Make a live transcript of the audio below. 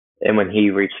And when he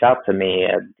reached out to me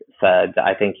and said,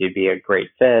 I think you'd be a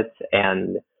great fit,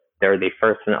 and they're the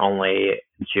first and only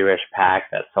Jewish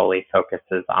PAC that solely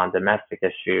focuses on domestic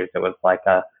issues, it was like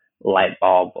a light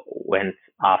bulb went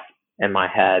off in my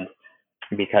head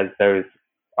because those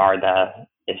are the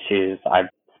issues I've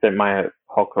spent my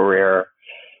whole career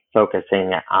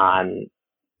focusing on.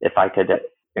 If I could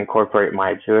incorporate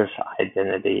my Jewish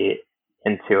identity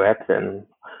into it and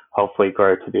hopefully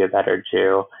grow to be a better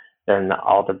Jew, then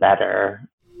all the better.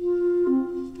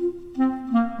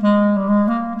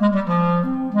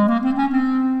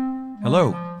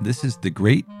 Hello, this is the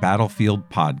Great Battlefield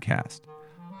Podcast.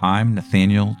 I'm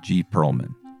Nathaniel G.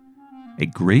 Perlman. A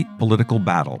great political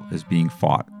battle is being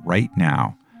fought right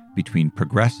now between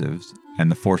progressives and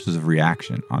the forces of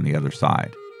reaction on the other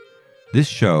side. This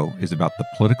show is about the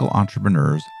political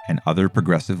entrepreneurs and other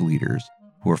progressive leaders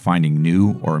who are finding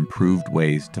new or improved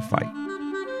ways to fight.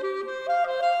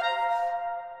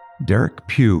 Derek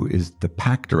Pugh is the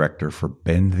PAC director for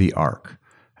Bend the Arc,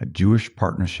 a Jewish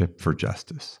Partnership for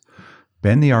Justice.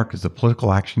 Bend the Arc is a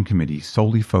political action committee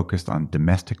solely focused on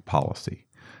domestic policy.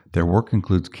 Their work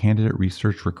includes candidate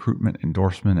research, recruitment,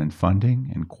 endorsement, and funding,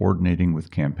 and coordinating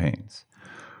with campaigns.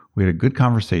 We had a good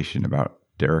conversation about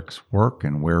Derek's work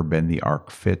and where Bend the Arc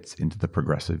fits into the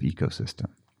progressive ecosystem.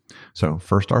 So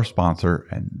first our sponsor,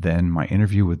 and then my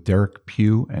interview with Derek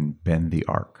Pugh and Bend the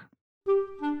Arc.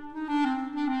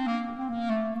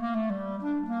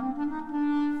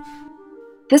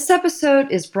 This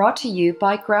episode is brought to you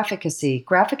by Graphicacy.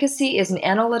 Graphicacy is an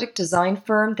analytic design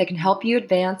firm that can help you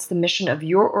advance the mission of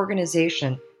your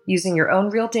organization using your own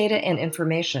real data and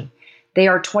information. They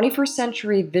are 21st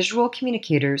century visual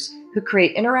communicators who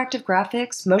create interactive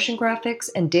graphics, motion graphics,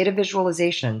 and data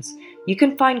visualizations. You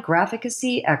can find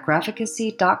Graphicacy at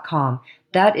graphicacy.com.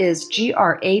 That is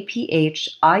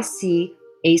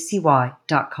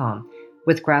GRAPHICACY.com.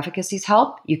 With Graphicacy's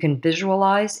help, you can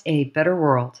visualize a better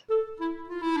world.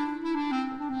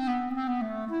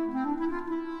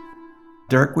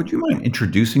 Derek, would you mind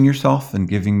introducing yourself and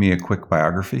giving me a quick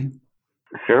biography?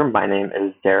 Sure. My name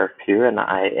is Derek Pugh, and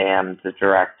I am the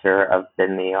director of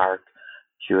Bend the Arc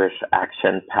Jewish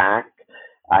Action PAC.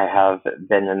 I have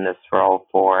been in this role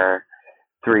for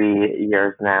 3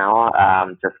 years now,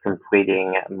 just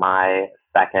completing my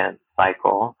second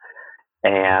cycle.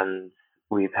 And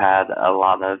we've had a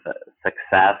lot of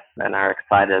success and are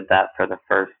excited that for the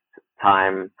first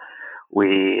time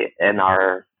in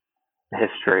our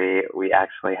history, we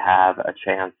actually have a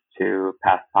chance to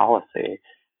pass policy.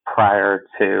 Prior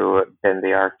to Bend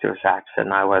the Arc Jewish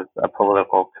Action, I was a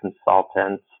political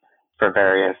consultant for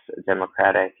various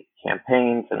Democratic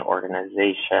campaigns and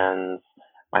organizations.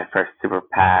 My first super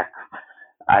PAC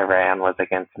I ran was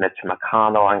against Mitch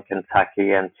McConnell in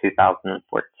Kentucky in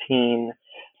 2014.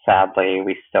 Sadly,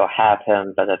 we still have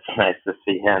him, but it's nice to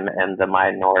see him in the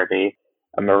minority.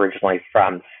 I'm originally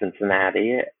from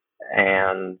Cincinnati,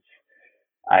 and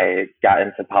I got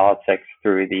into politics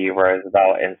through the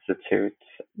Roosevelt Institute.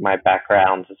 My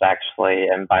background is actually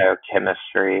in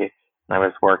biochemistry. I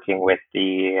was working with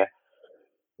the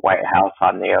White House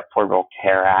on the Affordable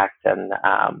Care Act, and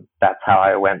that's how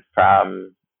I went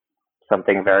from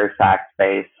something very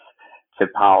fact-based to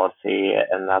policy,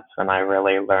 and that's when I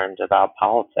really learned about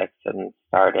politics and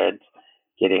started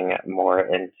getting more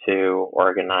into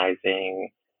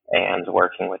organizing and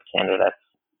working with candidates.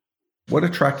 What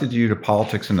attracted you to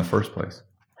politics in the first place?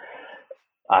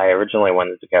 I originally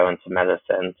wanted to go into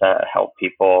medicine to help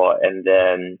people, and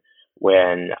then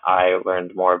when I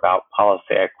learned more about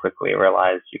policy, I quickly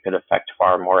realized you could affect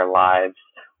far more lives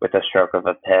with a stroke of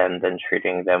a pen than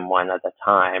treating them one at a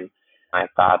time. I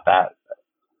thought that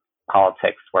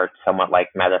politics worked somewhat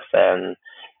like medicine.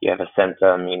 You have a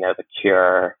symptom, you know the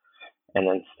cure, and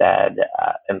instead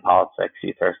in politics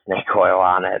you throw snake oil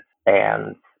on it.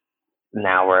 And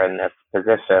now we're in this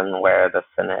position where the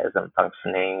Senate isn't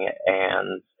functioning,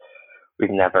 and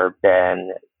we've never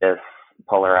been this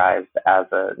polarized as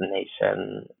a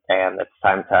nation, and it's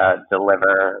time to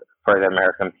deliver for the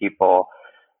American people,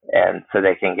 and so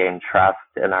they can gain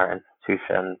trust in our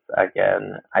institutions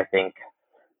again. I think,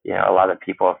 a lot of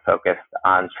people have focused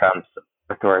on Trump's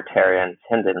authoritarian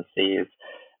tendencies,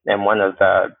 and one of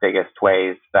the biggest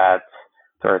ways that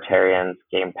authoritarians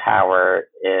gain power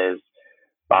is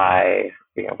by,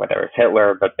 whether it's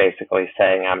Hitler, but basically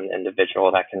saying I'm an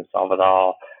individual that can solve it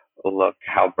all. Look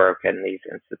how broken these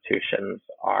institutions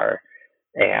are.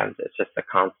 And it's just a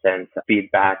constant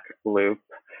feedback loop.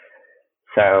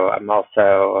 So I'm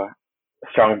also a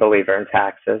strong believer in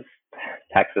taxes.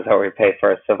 Taxes are what we pay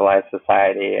for a civilized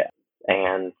society.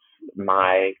 And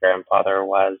my grandfather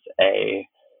was a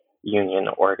union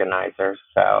organizer.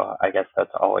 So I guess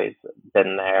that's always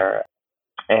been there.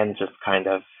 And just kind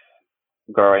of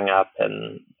growing up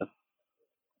and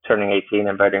turning 18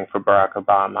 and voting for Barack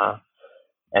Obama,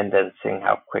 and then seeing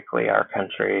how quickly our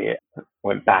country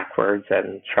went backwards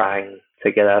and trying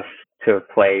to get us to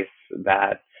a place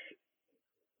that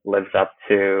lives up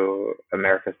to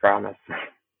America's promise.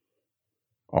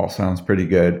 All sounds pretty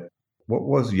good. What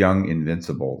was Young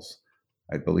Invincibles?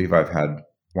 I believe I've had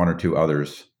one or two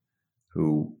others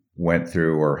who went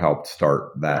through or helped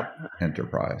start that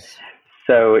enterprise.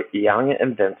 So Young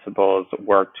Invincibles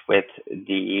worked with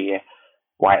the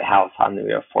White House on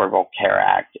the Affordable Care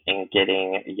Act in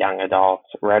getting young adults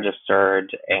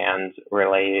registered and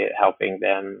really helping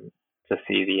them to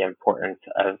see the importance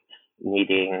of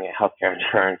needing healthcare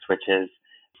insurance, which is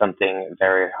something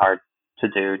very hard to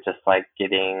do, just like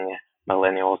getting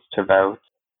millennials to vote.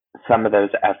 Some of those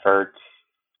efforts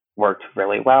worked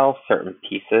really well, certain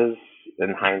pieces.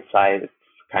 In hindsight, it's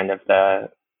kind of the,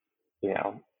 you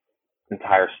know,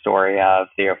 entire story of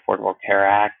the Affordable Care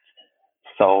Act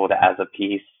sold as a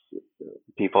piece.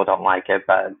 People don't like it,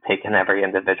 but taking every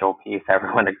individual piece,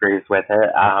 everyone agrees with it.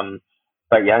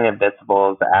 But Young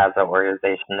Invincibles as an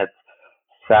organization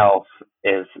itself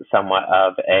is somewhat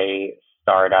of a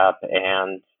startup,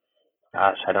 and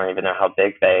gosh, I don't even know how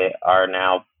big they are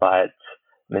now, but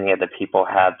many of the people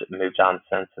have moved on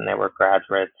since, and they were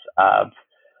graduates of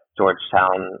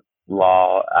Georgetown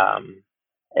Law.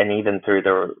 And even through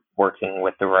the working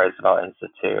with the Roosevelt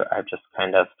Institute, I've just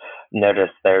kind of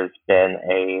noticed there's been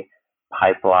a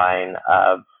pipeline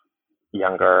of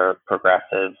younger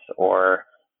progressives or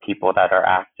people that are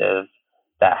active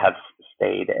that have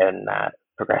stayed in that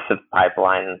progressive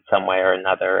pipeline in some way or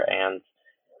another and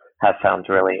have found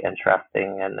really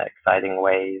interesting and exciting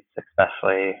ways,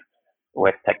 especially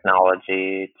with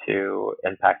technology, to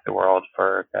impact the world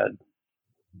for good.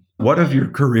 What of your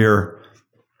career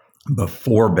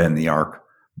before Bend the Arc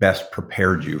best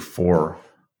prepared you for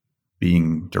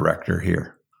being director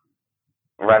here?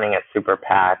 Running a super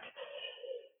PAC,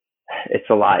 it's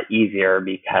a lot easier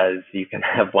because you can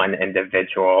have one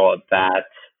individual that,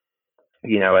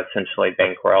 you know, essentially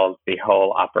bankrolls the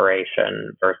whole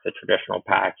operation versus a traditional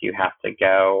PAC. You have to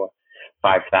go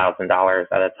 $5,000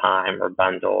 at a time or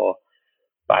bundle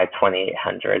by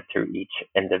 2,800 through each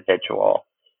individual.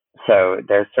 So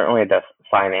there's certainly the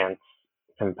finance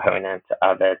component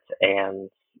of it, and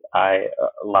I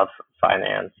love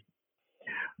finance.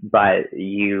 But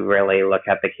you really look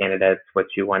at the candidates, what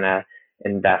you want to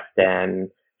invest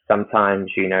in.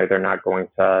 Sometimes you know they're not going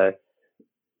to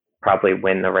probably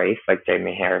win the race like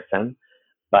Jamie Harrison,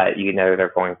 but you know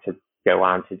they're going to go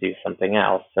on to do something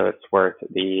else. So it's worth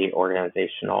the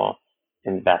organizational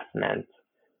investment.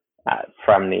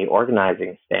 From the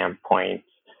organizing standpoint,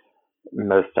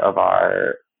 most of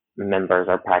our members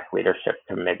are PAC leadership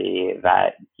committee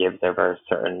that gives over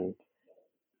certain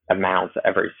amounts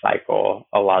every cycle.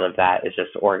 A lot of that is just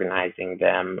organizing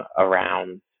them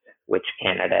around which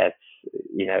candidates,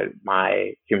 you know,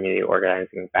 my community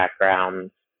organizing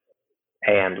background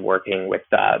and working with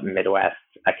the Midwest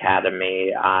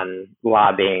Academy on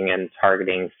lobbying and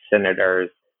targeting senators.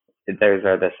 Those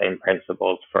are the same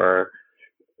principles for,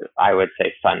 I would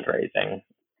say, fundraising.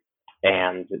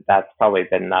 And that's probably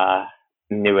been the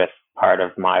newest part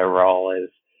of my role is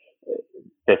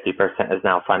 50% is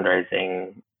now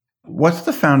fundraising. What's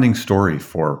the founding story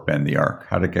for Bend the Arc?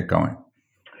 How did it get going?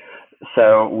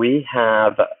 So we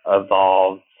have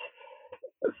evolved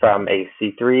from a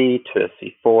C3 to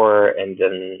a C4, and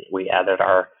then we added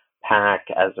our PAC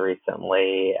as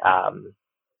recently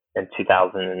in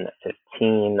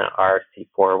 2015. Our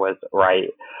C4 was right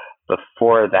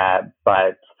before that,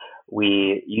 but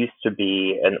we used to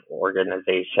be an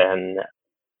organization,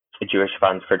 Jewish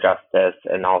Funds for Justice,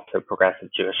 and also Progressive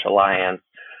Jewish Alliance.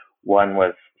 One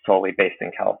was solely based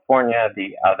in California.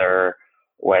 The other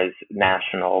was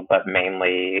national, but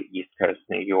mainly East Coast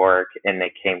New York, and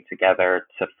they came together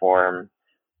to form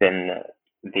Bend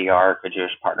the Arc, a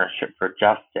Jewish Partnership for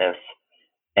Justice.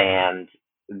 And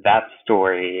that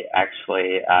story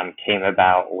actually came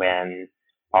about when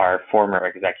our former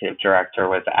executive director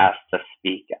was asked to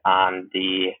speak on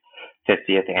the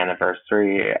 50th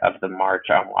anniversary of the March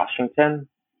on Washington.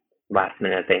 Last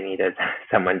minute, they needed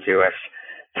someone Jewish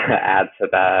to add to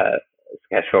the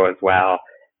schedule as well.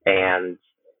 And,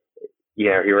 you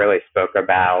know, he really spoke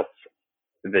about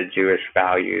the Jewish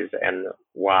values and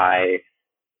why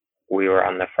we were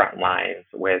on the front lines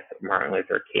with Martin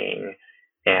Luther King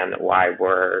and why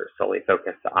we're solely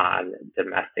focused on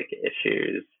domestic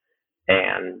issues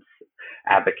and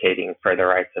advocating for the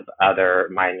rights of other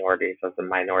minorities as a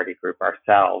minority group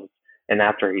ourselves. And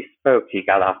after he spoke, he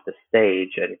got off the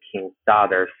stage, and King's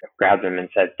daughter grabbed him and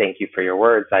said, "Thank you for your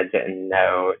words. I didn't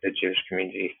know the Jewish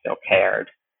community still cared."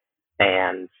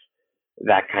 And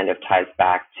that kind of ties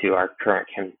back to our current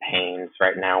campaigns.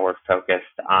 Right now, we're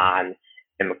focused on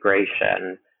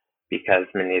immigration because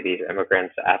many of these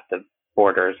immigrants at the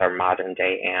borders are modern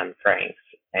day Anne Franks.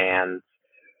 And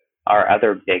our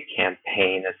other big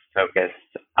campaign is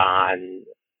focused on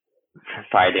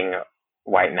fighting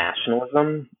white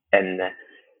nationalism. And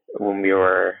when we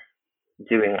were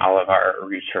doing all of our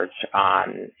research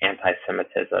on anti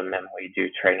Semitism, and we do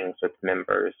trainings with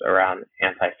members around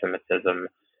anti Semitism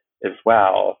as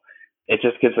well, it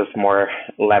just gives us more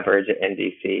leverage in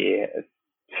DC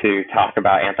to talk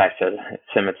about anti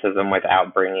Semitism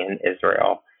without bringing in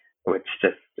Israel, which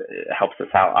just helps us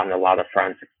out on a lot of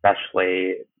fronts,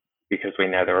 especially because we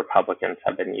know the Republicans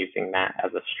have been using that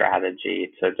as a strategy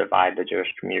to divide the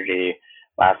Jewish community.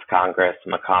 Last Congress,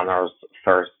 McConnell's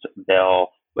first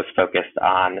bill was focused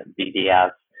on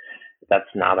BDS.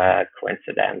 That's not a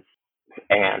coincidence.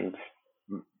 And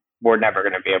we're never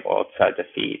going to be able to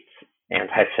defeat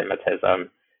anti-Semitism.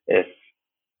 If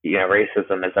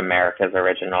racism is America's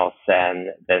original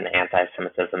sin, then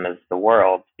anti-Semitism is the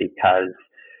world's, because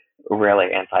really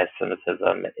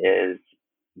anti-Semitism is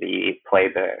the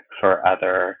playbook for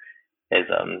other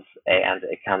isms, and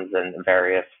it comes in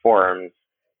various forms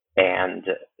and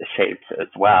shapes as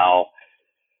well.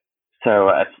 So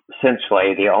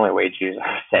essentially, the only way Jews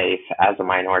are safe as a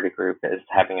minority group is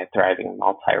having a thriving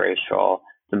multiracial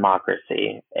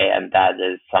democracy, and that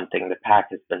is something the PAC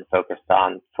has been focused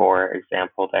on. For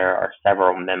example, there are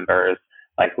several members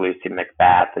like Lucy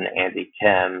McBath and Andy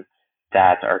Kim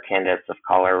that are candidates of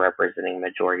color representing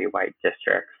majority white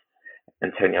districts.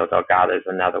 Antonio Delgado is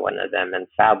another one of them, and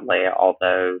sadly, all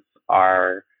those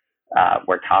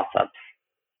were toss-ups.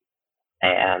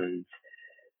 And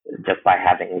just by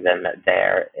having them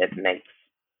there, it makes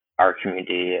our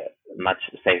community much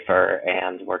safer,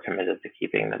 and we're committed to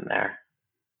keeping them there.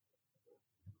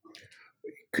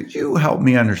 Could you help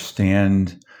me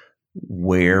understand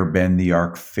where Bend the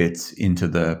Arc fits into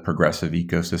the progressive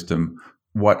ecosystem?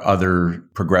 What other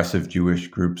progressive Jewish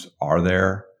groups are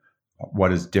there?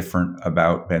 What is different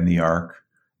about Bend the Arc?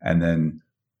 And then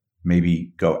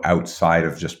maybe go outside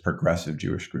of just progressive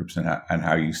Jewish groups and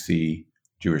how you see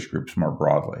Jewish groups more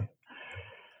broadly.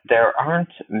 There aren't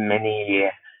many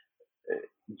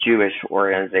Jewish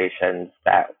organizations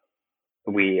that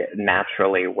we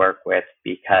naturally work with,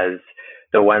 because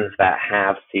the ones that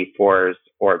have C4s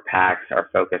or PACs are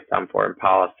focused on foreign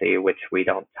policy, which we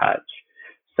don't touch.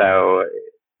 So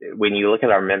when you look at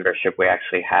our membership, we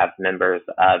actually have members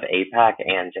of AIPAC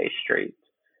and J Street.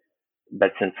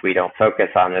 But since we don't focus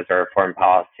on Israel foreign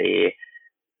policy,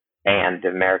 and the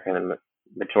American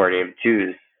majority of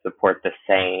Jews support the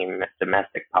same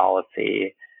domestic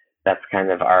policy, that's kind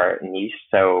of our niche.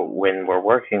 So when we're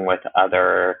working with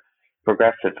other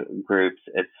progressive groups,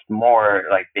 it's more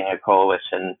like being a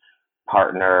coalition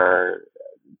partner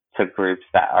to groups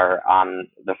that are on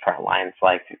the front lines,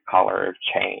 like Color of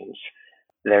Change.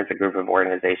 There's a group of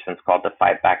organizations called the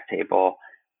Fight Back Table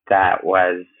that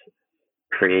was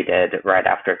created right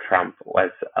after Trump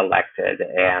was elected,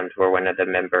 and we're one of the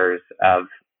members of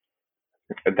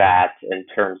that in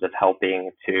terms of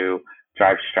helping to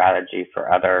drive strategy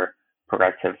for other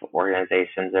progressive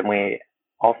organizations. And we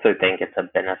also think it's a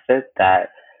benefit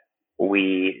that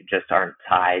we just aren't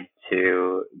tied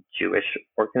to Jewish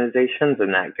organizations,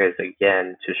 and that goes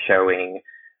again to showing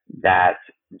that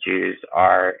Jews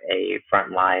are a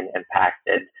frontline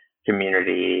impacted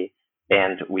community,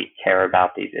 and we care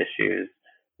about these issues.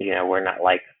 We're not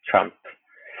like Trump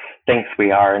thinks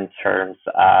we are in terms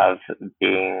of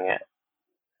being,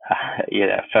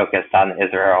 focused on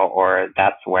Israel, or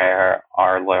that's where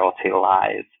our loyalty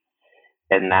lies.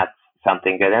 And that's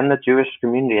something good. And the Jewish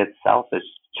community itself is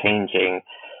changing.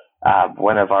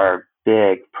 One of our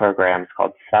big programs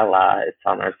called Sela, it's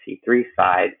on our C3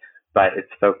 side, but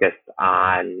it's focused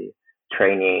on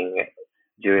training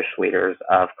Jewish leaders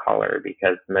of color,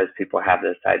 because most people have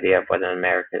this idea of what an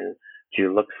American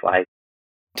Jew looks like.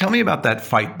 Tell me about that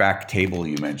Fight Back table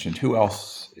you mentioned. Who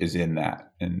else is in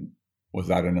that? And was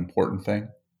that an important thing?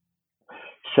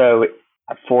 So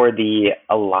for the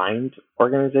aligned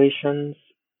organizations,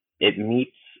 it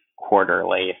meets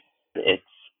quarterly. It's,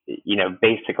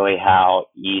 basically how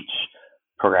each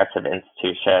progressive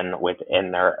institution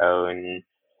within their own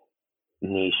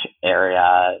niche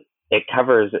area, it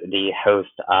covers the host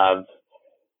of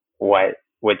what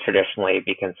would traditionally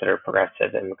be considered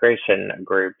progressive immigration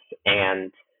groups.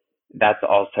 And that's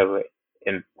also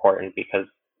important because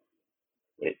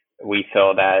we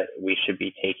feel that we should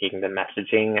be taking the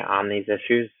messaging on these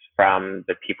issues from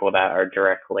the people that are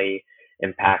directly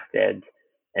impacted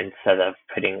instead of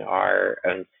putting our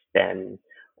own spin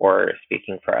or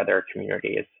speaking for other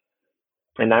communities.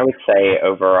 And I would say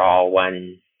overall,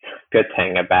 one good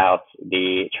thing about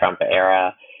the Trump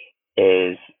era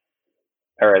is,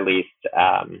 or at least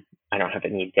I don't have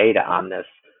any data on this,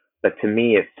 but to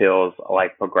me, it feels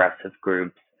like progressive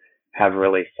groups have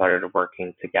really started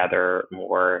working together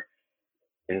more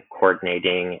in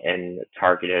coordinating in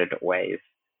targeted ways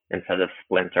instead of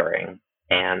splintering.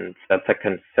 And that's a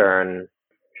concern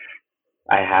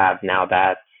I have now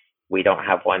that we don't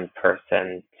have one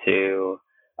person to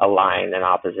align an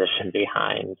opposition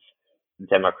behind.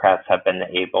 Democrats have been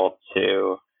able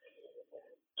to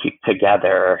keep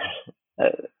together, uh,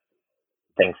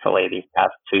 thankfully, these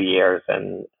past 2 years,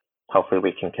 and hopefully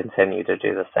we can continue to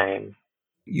do the same.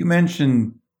 You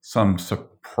mentioned some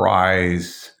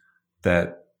surprise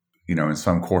that, in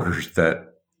some quarters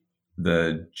that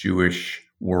the Jewish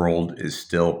world is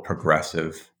still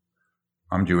progressive.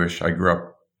 I'm Jewish. I grew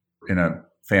up in a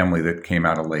family that came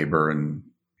out of labor and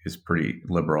is pretty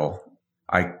liberal.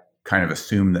 I kind of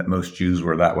assumed that most Jews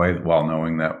were that way while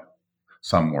knowing that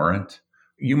some weren't.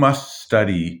 You must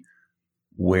study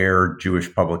where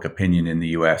Jewish public opinion in the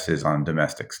US is on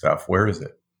domestic stuff. Where is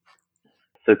it?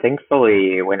 So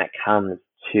thankfully, when it comes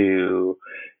to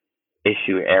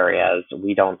issue areas,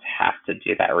 we don't have to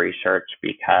do that research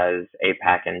because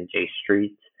APAC and J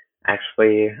Street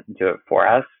actually do it for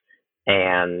us.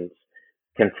 And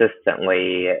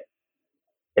consistently,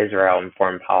 Israel and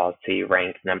foreign policy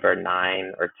rank number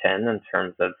 9 or 10 in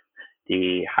terms of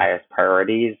the highest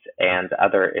priorities, and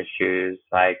other issues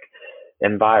like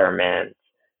environment,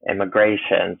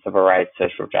 immigration, civil rights,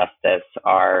 social justice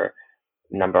are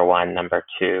number 1, number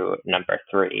 2, number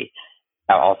 3.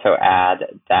 I'll also add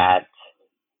that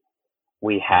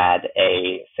we had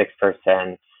a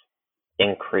 6%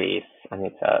 increase. I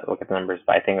need to look at the numbers,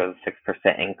 but I think it was a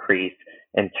 6% increase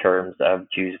in terms of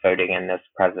Jews voting in this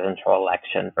presidential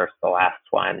election versus the last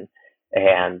one.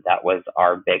 And that was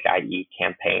our big IE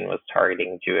campaign, was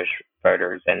targeting Jewish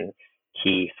voters in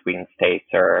key swing states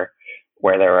or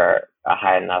where there were a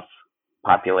high enough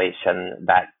population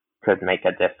that could make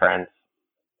a difference.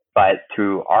 But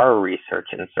through our research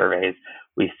and surveys,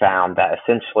 we found that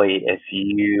essentially if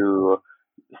you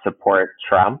support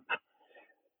Trump,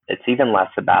 it's even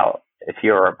less about if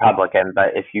you're a Republican,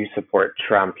 but if you support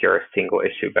Trump, you're a single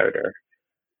issue voter.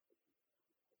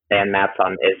 And that's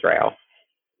on Israel.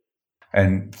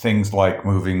 And things like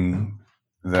moving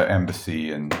the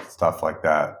embassy and stuff like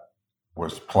that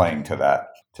was playing to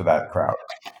that crowd.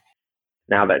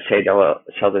 Now that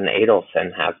Sheldon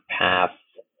Adelson has passed,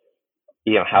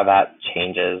 how that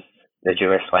changes the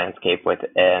Jewish landscape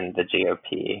within the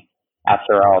GOP.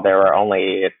 After all, there were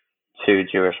only 2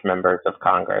 Jewish members of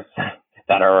Congress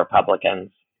that are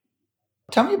Republicans.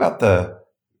 Tell me about the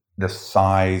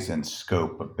size and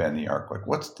scope of Bend the Arc. Like,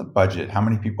 what's the budget? How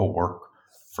many people work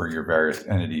for your various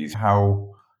entities?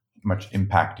 How much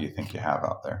impact do you think you have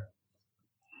out there?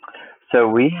 So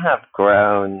we have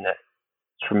grown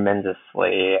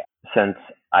tremendously since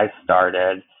I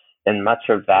started, and much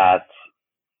of that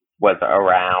was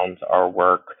around our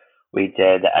work we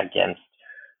did against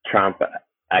Trump.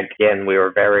 Again, we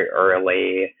were very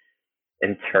early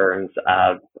in terms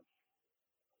of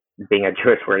being a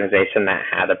Jewish organization that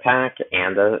had a PAC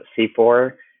and a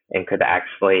C4 and could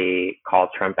actually call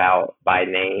Trump out by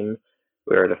name.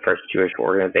 We were the first Jewish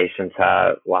organization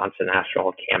to launch a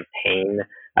national campaign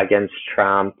against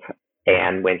Trump.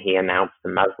 And when he announced the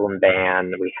Muslim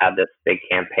ban, we had this big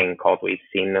campaign called We've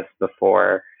Seen This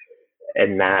Before,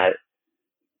 and that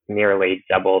nearly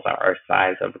doubled our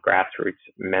size of grassroots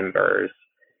members.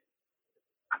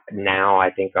 Now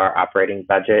I think our operating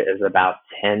budget is about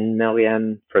 10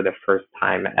 million. For the first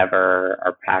time ever,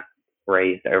 our PAC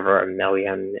raised over $1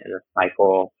 million in a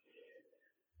cycle.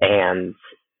 And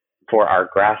for our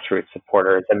grassroots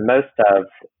supporters, and most of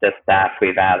the staff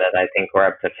we've added, I think we're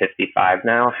up to 55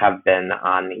 now, have been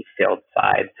on the field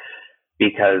side,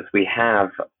 because we have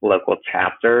local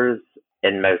chapters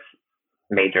in most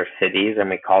major cities, and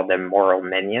we call them moral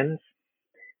minions.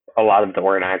 A lot of the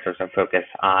organizers are focused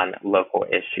on local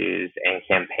issues and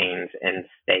campaigns in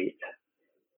state.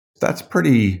 That's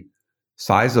pretty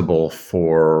sizable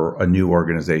for a new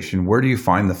organization. Where do you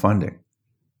find the funding?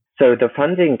 So the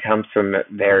funding comes from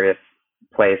various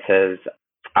places.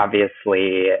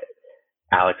 Obviously,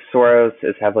 Alex Soros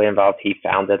is heavily involved. He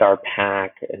founded our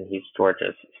PAC, and he's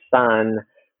George's son.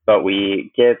 But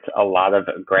we get a lot of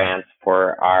grants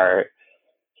for our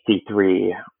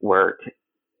C3 work,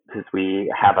 because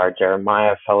we have our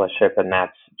Jeremiah Fellowship, and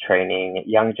that's training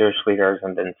young Jewish leaders,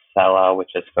 and then Sela,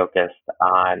 which is focused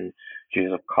on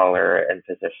Jews of color and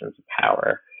positions of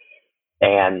power.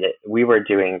 And we were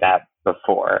doing that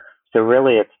before. So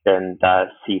really it's been the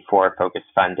C4 focused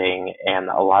funding, and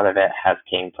a lot of it has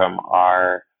came from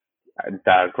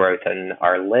the growth in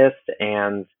our list.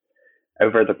 And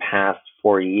over the past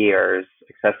 4 years,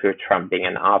 especially with Trump being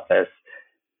in office,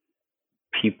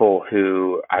 people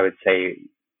who I would say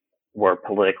were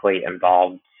politically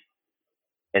involved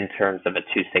in terms of a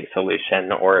two-state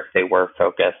solution, or if they were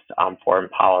focused on foreign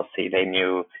policy, they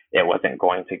knew it wasn't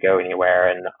going to go anywhere,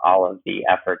 and all of the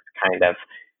efforts kind of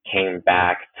came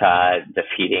back to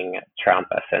defeating Trump,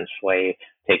 essentially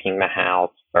taking the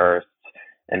House first,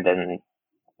 and then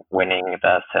winning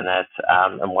the Senate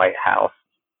and White House.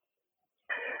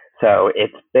 So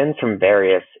it's been from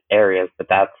various areas, but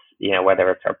that's, whether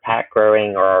it's our PAC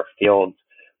growing or our field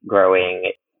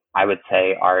growing, I would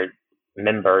say our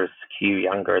members skew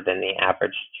younger than the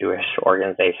average Jewish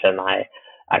organization. I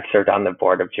served on the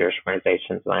board of Jewish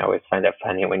organizations, and I always find it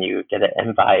funny when you get an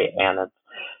invite and it's,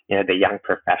 the young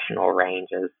professional range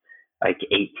is like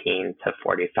 18 to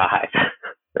 45.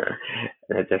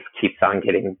 And it just keeps on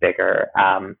getting bigger.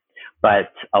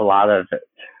 But a lot of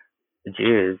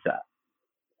Jews,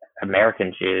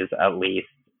 American Jews at least,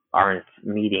 aren't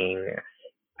meeting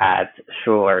at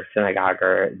shul or synagogue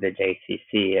or the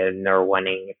JCC, and they're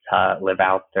wanting to live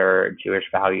out their Jewish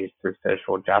values through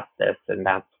social justice, and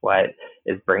that's what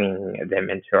is bringing them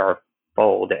into our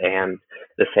fold. And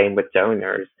the same with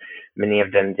donors. Many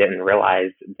of them didn't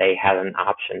realize they had an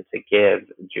option to give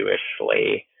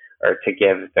Jewishly or to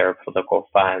give their political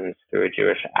funds through a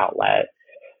Jewish outlet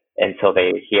until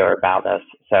they hear about us.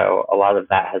 So a lot of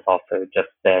that has also just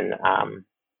been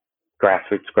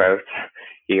grassroots growth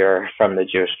here from the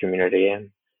Jewish community, and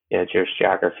Jewish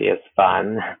geography is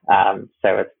fun,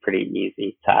 so it's pretty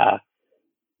easy to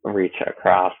reach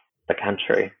across the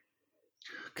country.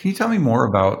 Can you tell me more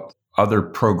about other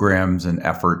programs and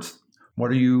efforts? What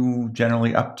are you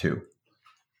generally up to?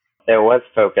 It was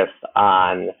focused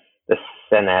on the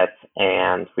Senate,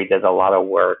 and we did a lot of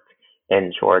work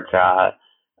in Georgia.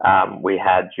 We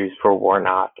had Jews for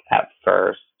Warnock at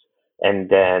first, and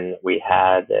then we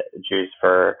had Jews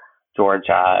for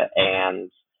Georgia.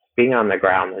 And being on the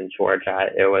ground in Georgia,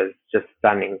 it was just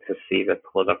stunning to see the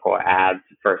political ads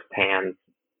firsthand,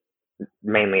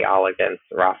 mainly all against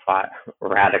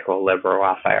radical liberal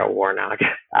Raphael Warnock.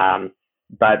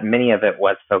 But many of it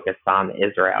was focused on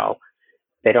Israel.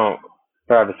 They're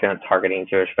obviously not targeting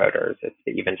Jewish voters. It's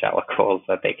the evangelicals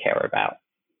that they care about.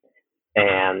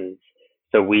 And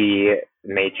so we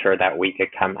made sure that we could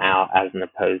come out as an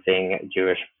opposing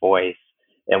Jewish voice.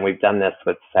 And we've done this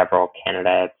with several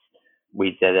candidates.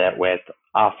 We did it with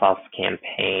Asaf's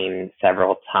campaign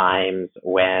several times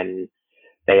when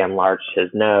they enlarged his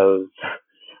nose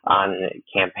on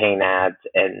campaign ads.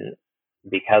 And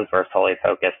because we're solely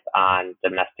focused on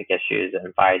domestic issues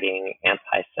and fighting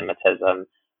anti-Semitism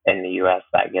in the U.S.,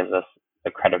 that gives us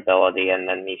the credibility and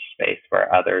the niche space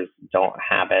where others don't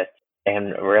have it.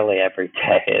 And really every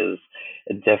day is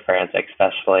different,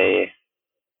 especially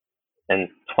in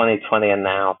 2020 and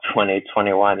now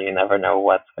 2021. You never know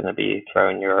what's going to be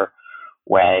thrown your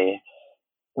way.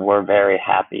 We're very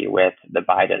happy with the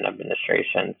Biden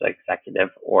administration's executive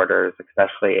orders,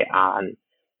 especially on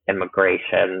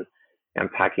immigration. I'm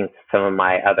talking to some of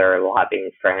my other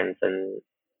lobbying friends, and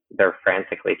they're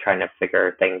frantically trying to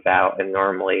figure things out, and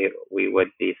normally we would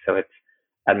be. So it's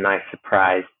a nice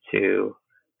surprise to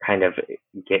kind of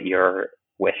get your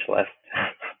wish list.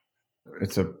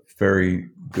 It's a very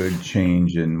good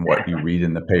change in what you read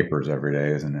in the papers every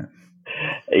day, isn't it?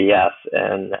 Yes.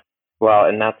 And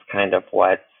that's kind of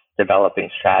what's developing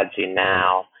strategy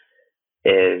now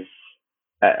is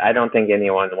I don't think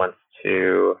anyone wants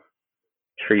to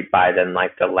treat Biden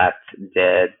like the left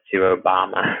did to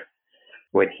Obama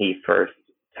when he first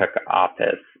took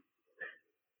office.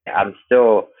 I'm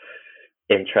still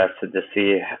interested to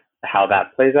see how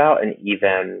that plays out. And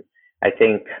even I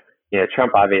think,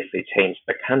 Trump obviously changed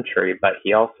the country, but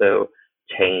he also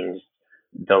changed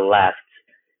the left.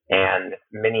 And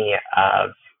many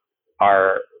of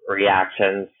our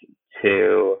reactions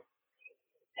to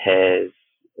his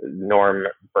norm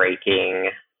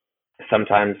breaking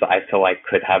sometimes I feel like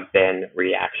could have been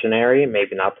reactionary,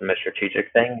 maybe not the most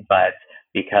strategic thing, but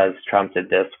because Trump did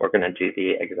this, we're going to do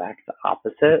the exact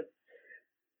opposite.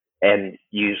 And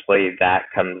usually that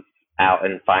comes out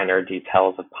in finer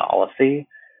details of policy.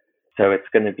 So it's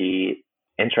going to be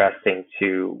interesting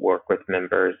to work with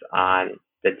members on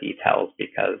the details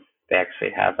because they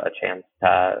actually have a chance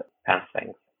to pass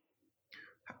things.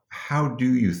 How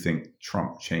do you think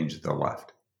Trump changed the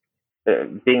left?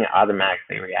 being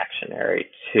automatically reactionary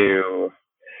to,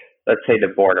 let's say,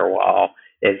 the border wall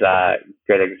is a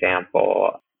good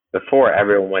example. Before,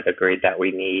 everyone would agree that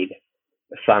we need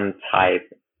some type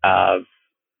of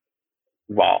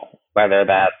wall, whether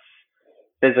that's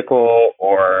physical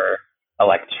or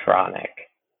electronic.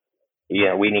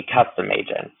 We need custom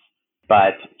agents.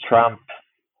 But Trump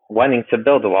wanting to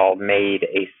build a wall made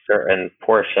a certain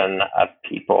portion of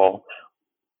people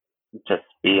just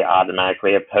be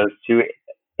automatically opposed to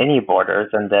any borders,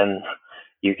 and then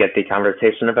you get the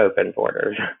conversation of open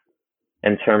borders.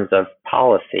 In terms of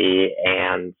policy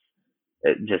and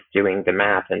just doing the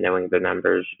math and knowing the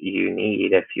numbers you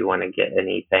need, if you want to get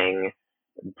anything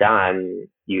done,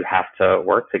 you have to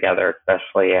work together,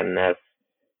 especially in this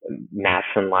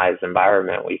nationalized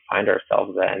environment we find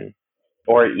ourselves in.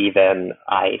 Or even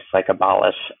ICE, like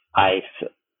abolish ICE.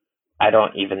 I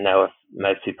don't even know if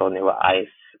most people knew what ICE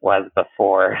was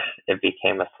before it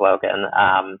became a slogan.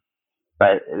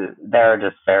 But there are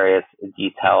just various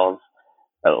details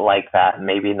like that,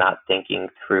 maybe not thinking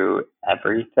through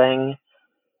everything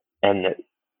and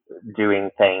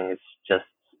doing things just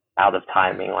out of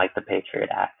timing, like the Patriot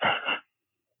Act.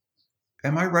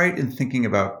 Am I right in thinking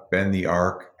about Ben the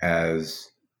Ark as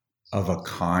of a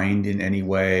kind in any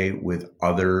way with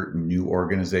other new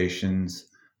organizations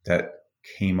that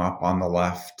came up on the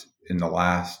left in the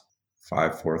last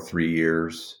 3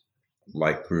 years,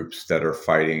 like groups that are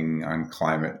fighting on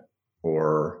climate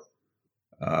or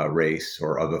race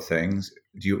or other things?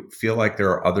 Do you feel like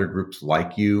there are other groups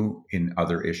like you in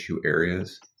other issue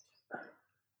areas?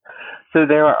 So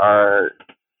there are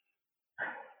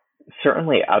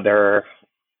certainly other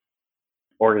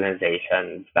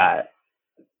organizations that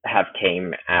have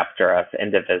came after us.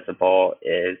 Indivisible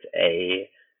is a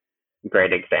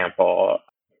great example,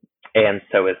 and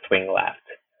so is Swing Left.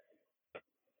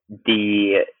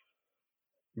 The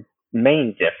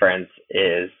main difference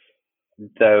is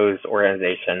those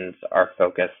organizations are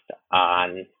focused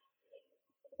on,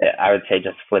 I would say,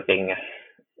 just flipping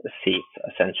seats,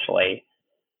 essentially,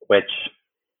 which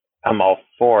I'm all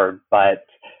for, but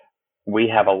we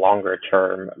have a longer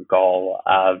term goal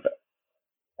of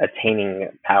attaining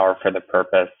power for the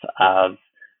purpose of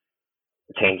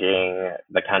changing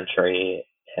the country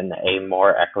in a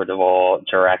more equitable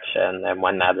direction, and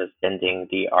one that is bending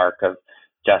the arc of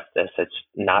justice. It's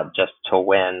not just to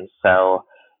win. So,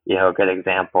 a good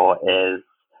example is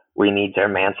we need Joe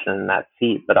Manchin in that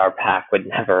seat, but our PAC would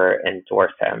never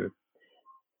endorse him.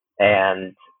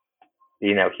 And,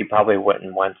 he probably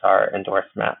wouldn't want our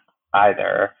endorsement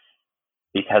either,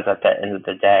 because at the end of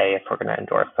the day, if we're going to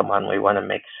endorse someone, we want to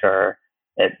make sure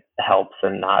it helps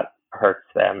and not hurts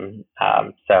them.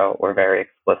 So we're very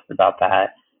explicit about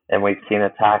that. And we've seen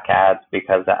attack ads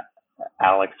because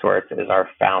Alex Wertz is our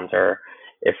founder,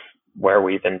 where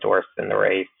we've endorsed in the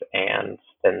race, and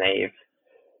then they've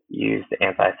used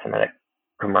anti-Semitic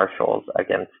commercials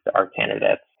against our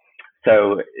candidates.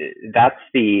 So that's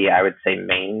I would say,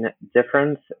 main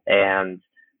difference. And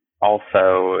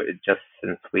also, just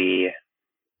since we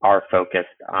are focused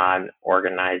on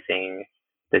organizing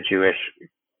the Jewish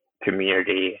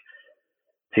community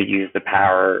to use the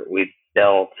power we've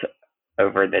built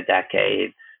over the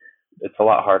decades, it's a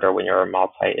lot harder when you're a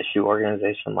multi-issue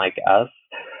organization like us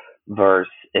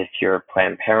versus if you're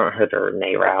Planned Parenthood or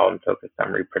NARAL and focused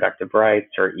on reproductive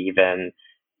rights, or even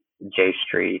J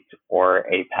Street or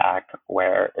APAC,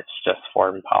 where it's just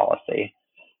foreign policy.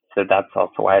 So that's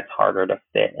also why it's harder to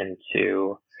fit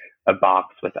into a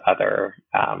box with other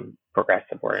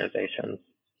progressive organizations.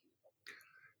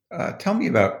 Tell me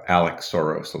about Alex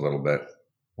Soros a little bit.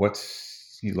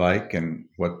 What's he like, and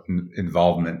what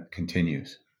involvement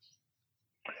continues?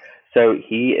 So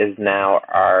he is now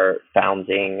our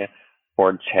founding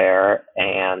board chair,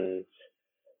 and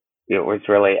it was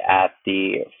really at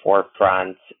the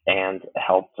forefront and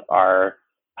helped our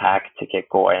PAC to get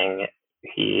going.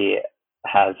 He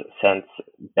has since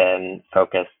been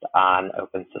focused on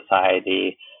open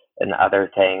society and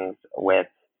other things with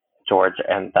George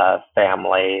and the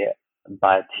family,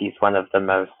 but he's one of the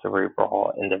most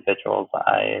cerebral individuals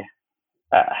I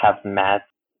have met.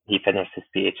 He finished his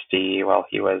PhD while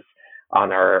he was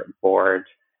on our board.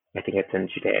 I think it's in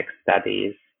Judaic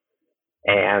Studies.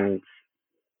 And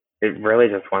it really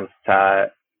just wants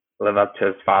to live up to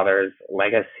his father's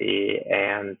legacy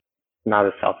and not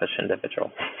a selfish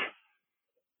individual.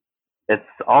 It's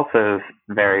also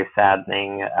very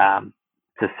saddening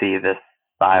to see this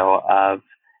style of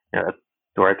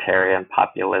authoritarian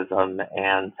populism,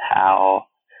 and how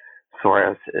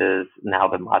Soros is now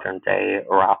the modern day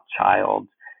Rothschild,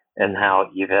 and how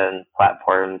even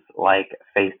platforms like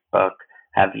Facebook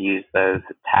have used those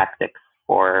tactics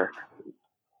for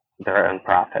their own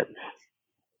profits.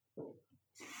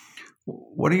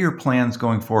 What are your plans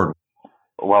going forward?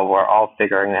 Well, we're all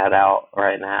figuring that out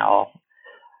right now.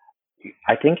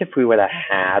 I think if we would have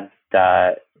had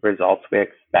the results we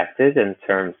expected in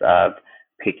terms of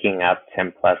picking up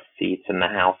 10 plus seats in the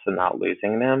House and not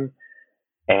losing them,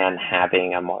 and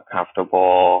having a more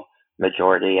comfortable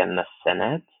majority in the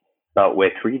Senate, but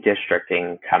with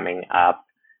redistricting coming up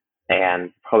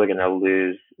and probably going to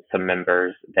lose some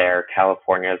members there.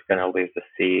 California is going to lose a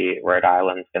seat. Rhode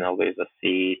Island's going to lose a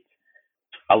seat.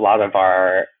 A lot of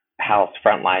our House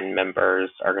frontline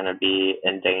members are going to be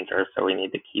in danger, so we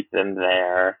need to keep them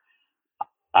there.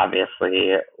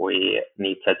 Obviously, we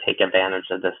need to take advantage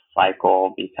of this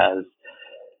cycle because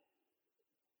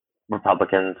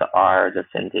Republicans are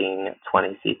defending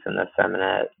 20 seats in the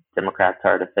Senate. Democrats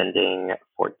are defending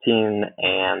 14,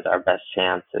 and our best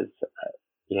chance is,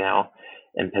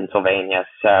 in Pennsylvania.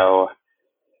 So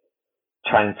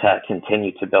trying to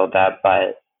continue to build that,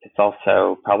 but it's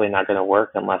also probably not going to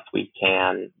work unless we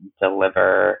can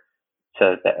deliver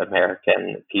to the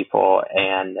American people.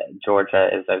 And Georgia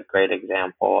is a great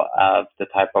example of the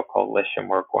type of coalition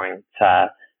we're going to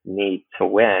need to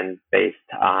win based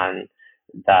on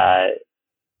the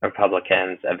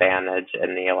Republicans' advantage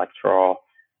in the Electoral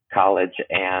College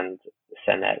and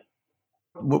Senate.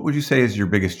 What would you say is your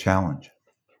biggest challenge?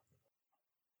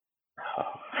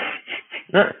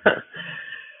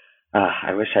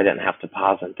 I wish I didn't have to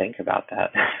pause and think about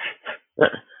that.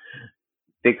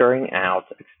 Figuring out,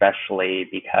 especially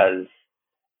because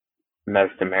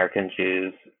most American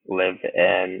Jews live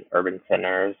in urban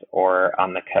centers or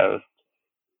on the coast,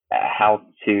 how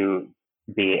to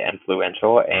be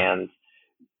influential and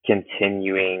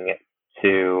continuing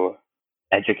to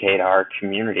educate our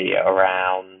community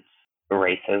around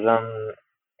racism,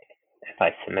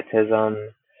 anti-Semitism,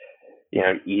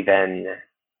 even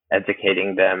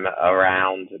educating them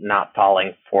around not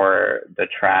falling for the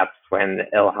traps when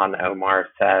Ilhan Omar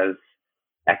says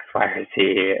X, Y, or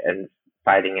Z and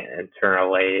fighting it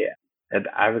internally. And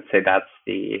I would say that's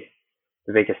the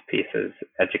biggest piece is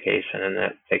education, and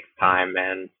it takes time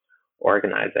and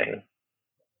organizing.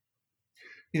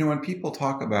 When people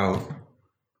talk about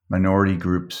minority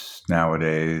groups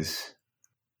nowadays,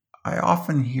 I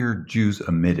often hear Jews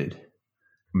omitted.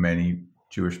 Many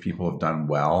Jewish people have done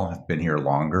well, have been here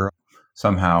longer,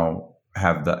 somehow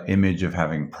have the image of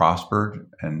having prospered,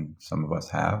 and some of us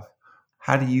have.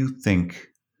 How do you think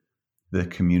the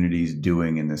community is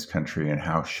doing in this country, and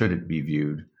how should it be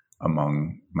viewed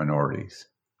among minorities?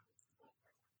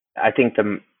 I think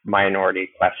the minority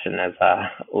question is a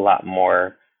lot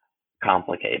more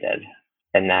complicated,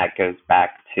 and that goes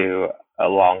back to a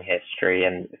long history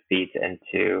and feeds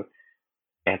into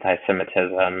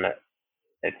anti-Semitism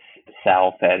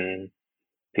itself and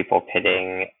people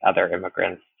pitting other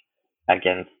immigrants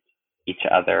against each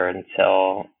other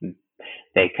until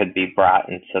they could be brought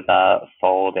into the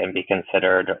fold and be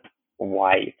considered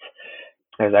white.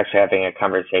 I was actually having a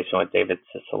conversation with David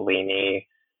Cicilline,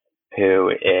 who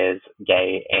is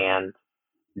gay and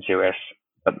Jewish,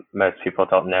 but most people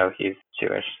don't know he's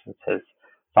Jewish since his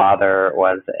father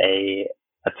was a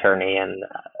attorney and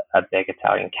a big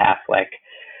Italian Catholic.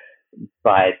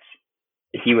 But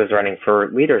he was running for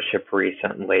leadership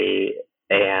recently,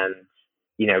 and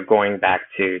going back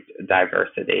to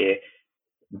diversity,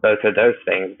 both of those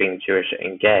things, being Jewish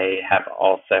and gay, have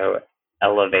also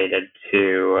elevated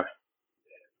to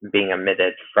being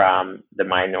omitted from the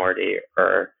minority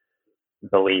or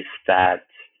belief that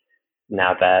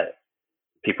now that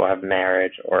people have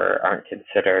marriage or aren't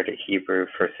considered Hebrew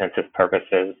for census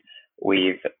purposes,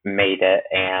 we've made it,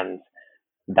 and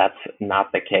that's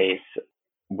not the case.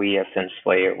 We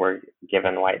essentially were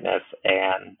given whiteness,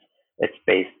 and it's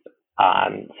based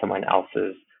on someone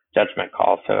else's judgment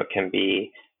call, so it can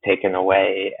be taken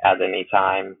away at any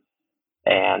time.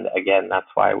 And again, that's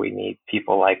why we need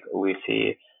people like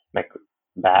Lucy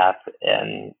McBath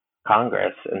in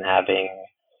Congress and having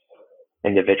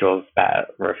individuals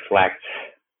that reflect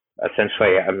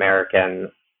essentially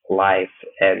American life,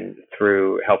 and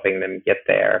through helping them get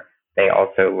there, they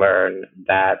also learn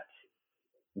that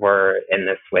we're in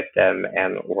this with them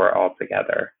and we're all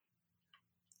together.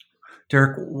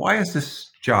 Derek, why is this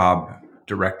job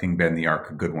directing Bend the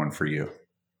Arc a good one for you?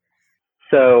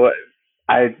 So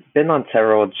I've been on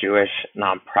several Jewish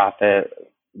nonprofit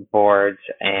boards,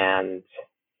 and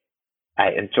I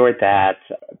enjoyed that,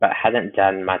 but hadn't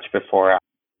done much before.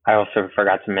 I also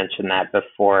forgot to mention that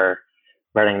before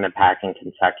running the PAC in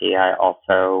Kentucky, I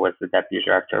also was the deputy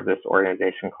director of this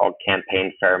organization called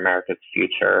Campaign for America's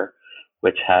Future,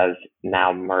 which has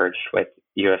now merged with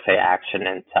USA Action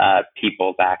into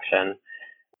People's Action.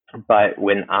 But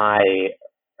when I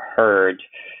heard,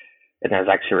 and I was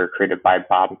actually recruited by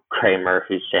Bob Kramer,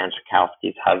 who's Jan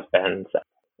Schakowsky's husband,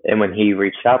 and when he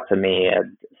reached out to me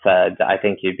and said, I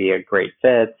think you'd be a great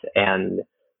fit, and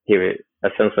he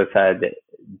essentially said,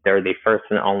 they're the first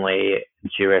and only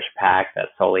Jewish PAC that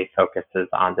solely focuses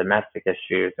on domestic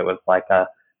issues. It was like a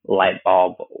light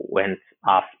bulb went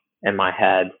off in my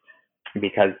head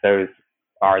because those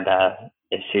are the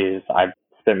issues I've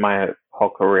spent my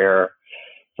whole career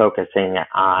focusing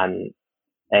on.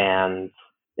 And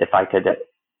if I could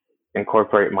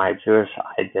incorporate my Jewish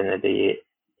identity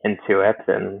into it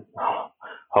and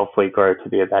hopefully grow to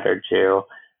be a better Jew,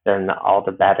 then all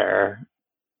the better.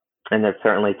 And it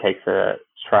certainly takes a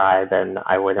tribe, and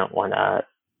I wouldn't want to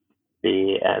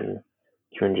be in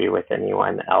community with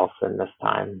anyone else in this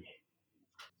time.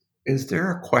 Is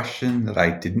there a question that I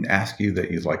didn't ask you that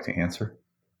you'd like to answer?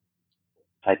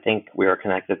 I think we were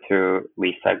connected through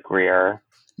Lisa Greer.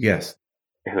 Yes.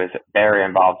 Who is very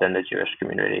involved in the Jewish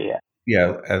community.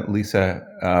 Yeah, Lisa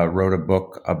wrote a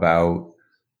book about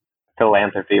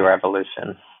philanthropy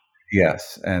revolution.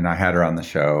 Yes, and I had her on the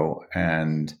show,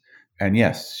 and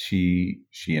yes, she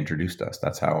introduced us.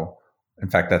 That's how, in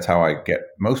fact, that's how I get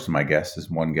most of my guests. Is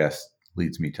one guest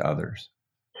leads me to others.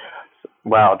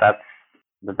 Well, that's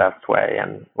the best way,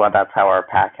 and that's how our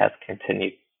PAC has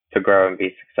continued to grow and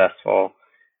be successful.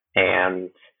 And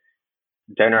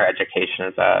donor education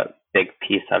is a big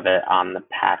piece of it on the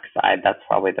PAC side. That's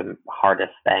probably the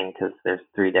hardest thing because there's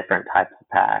 3 different types of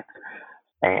PACs,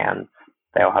 and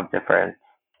they all have different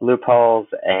loopholes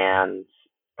and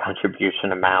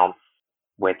contribution amounts,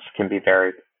 which can be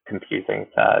very confusing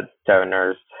to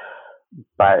donors.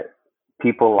 But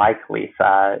people like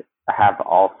Lisa have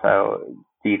also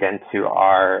feed into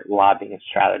our lobbying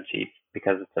strategy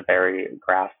because it's a very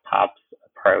grass tops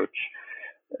approach.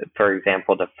 For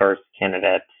example, the first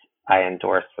candidate I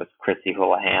endorsed was Chrissy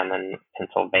Houlihan in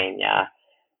Pennsylvania,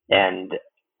 and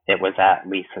it was at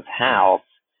Lisa's house.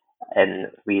 And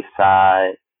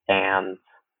Lisa and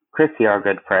Chrissy are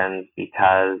good friends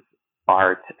because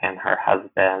Bart and her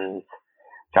husband,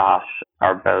 Josh,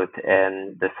 are both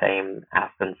in the same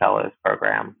Aspen Fellows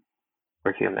program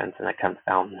for humans, and it comes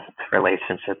down to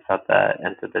relationships at the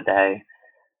end of the day.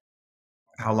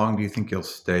 How long do you think you'll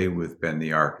stay with Bend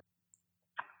the Arc?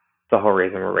 The whole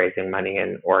reason we're raising money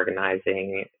and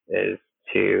organizing is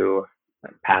to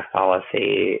pass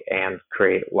policy and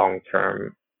create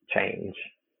long-term change.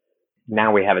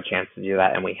 Now we have a chance to do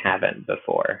that, and we haven't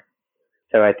before.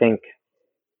 So I think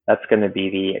that's going to be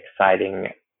the exciting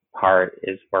part,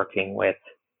 is working with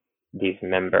these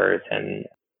members. And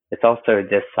it's also,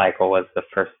 this cycle was the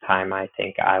first time I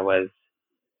think I've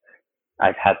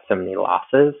had so many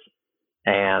losses,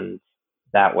 and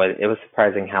it was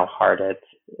surprising how hard it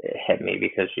hit me,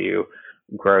 because you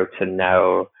grow to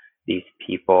know these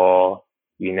people,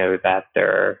 you know that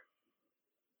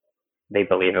they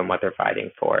believe in what they're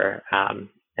fighting for,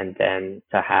 and then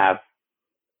to have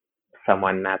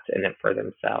someone that's in it for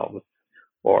themselves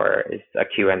or is a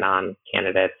QAnon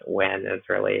candidate win is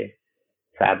really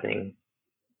saddening.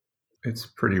 It's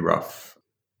pretty rough.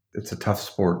 It's a tough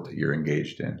sport that you're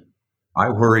engaged in. I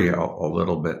worry a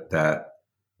little bit that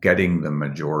getting the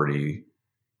majority,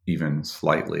 even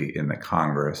slightly, in the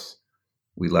Congress,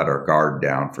 we let our guard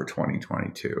down for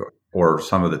 2022, or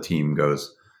some of the team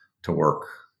goes to work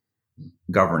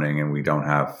governing and we don't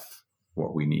have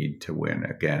what we need to win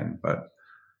again. But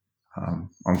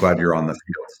I'm glad you're on the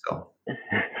field still.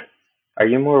 Are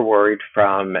you more worried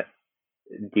from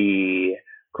the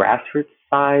grassroots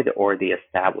side or the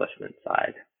establishment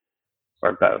side,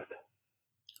 or both?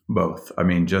 Both. I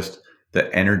mean, just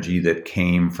the energy that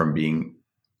came from being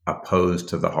opposed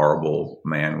to the horrible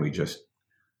man we just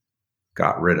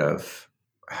got rid of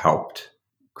helped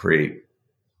create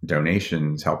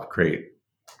donations, helped create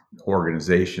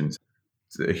organizations.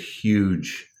 A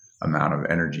huge amount of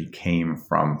energy came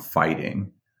from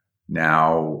fighting.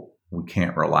 Now we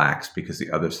can't relax because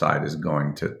the other side is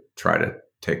going to try to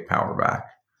take power back,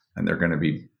 and they're going to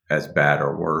be as bad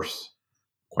or worse,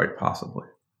 quite possibly.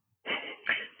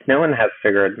 No one has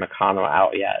figured McConnell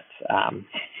out yet.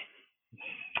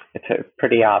 It's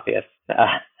pretty obvious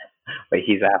what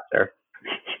he's after.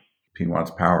 He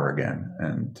wants power again,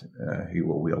 and he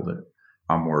will wield it.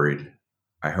 I'm worried.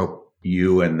 I hope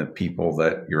you and the people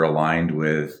that you're aligned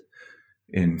with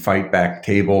in fight back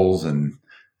tables and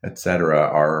et cetera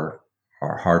are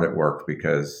hard at work,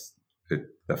 because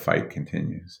the fight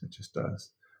continues. It just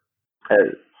does.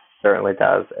 It certainly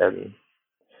does. And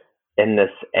in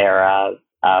this era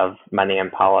of money in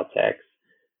politics,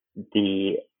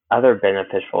 the other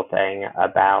beneficial thing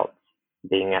about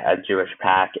being a Jewish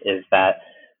PAC is that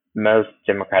most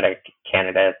Democratic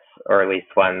candidates, or at least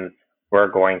ones we're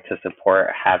going to support,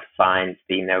 have signed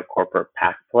the No Corporate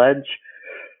PAC pledge,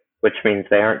 which means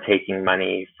they aren't taking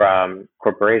money from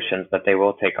corporations, but they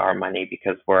will take our money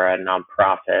because we're a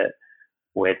nonprofit,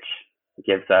 which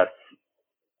gives us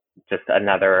just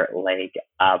another leg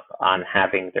up on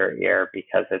having their ear,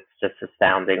 because it's just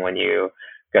astounding when you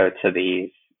go to these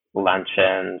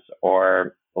luncheons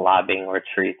or lobbying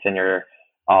retreats and you're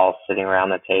all sitting around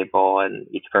the table and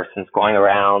each person's going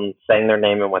around saying their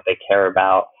name and what they care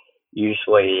about.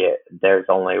 Usually there's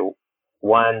only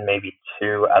one, maybe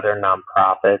two other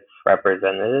nonprofits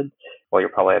represented. Well, you'll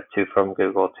probably have two from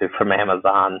Google, two from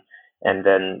Amazon, and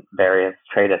then various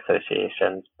trade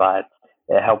associations. But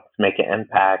it helps make an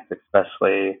impact,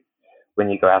 especially when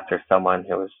you go after someone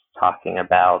who was talking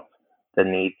about the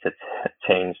need to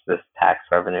change this tax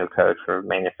revenue code for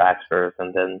manufacturers,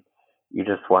 and then you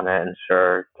just want to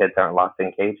ensure kids aren't locked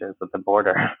in cages at the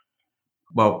border.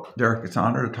 Well, Derek, it's an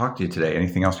honor to talk to you today.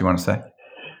 Anything else you want to say?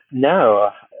 No,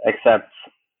 except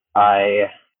I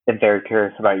am very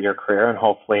curious about your career, and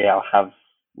hopefully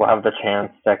we'll have the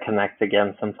chance to connect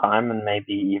again sometime, and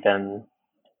maybe even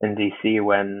in DC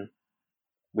when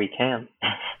we can.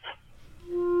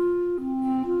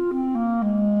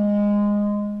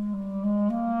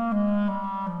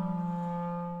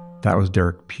 That was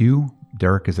Derek Pugh.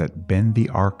 Derek is at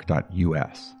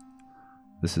bendthearc.us.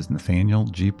 This is Nathaniel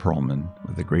G. Perlman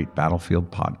with the Great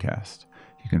Battlefield Podcast.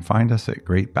 You can find us at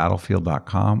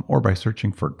greatbattlefield.com or by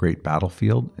searching for Great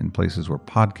Battlefield in places where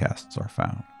podcasts are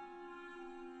found.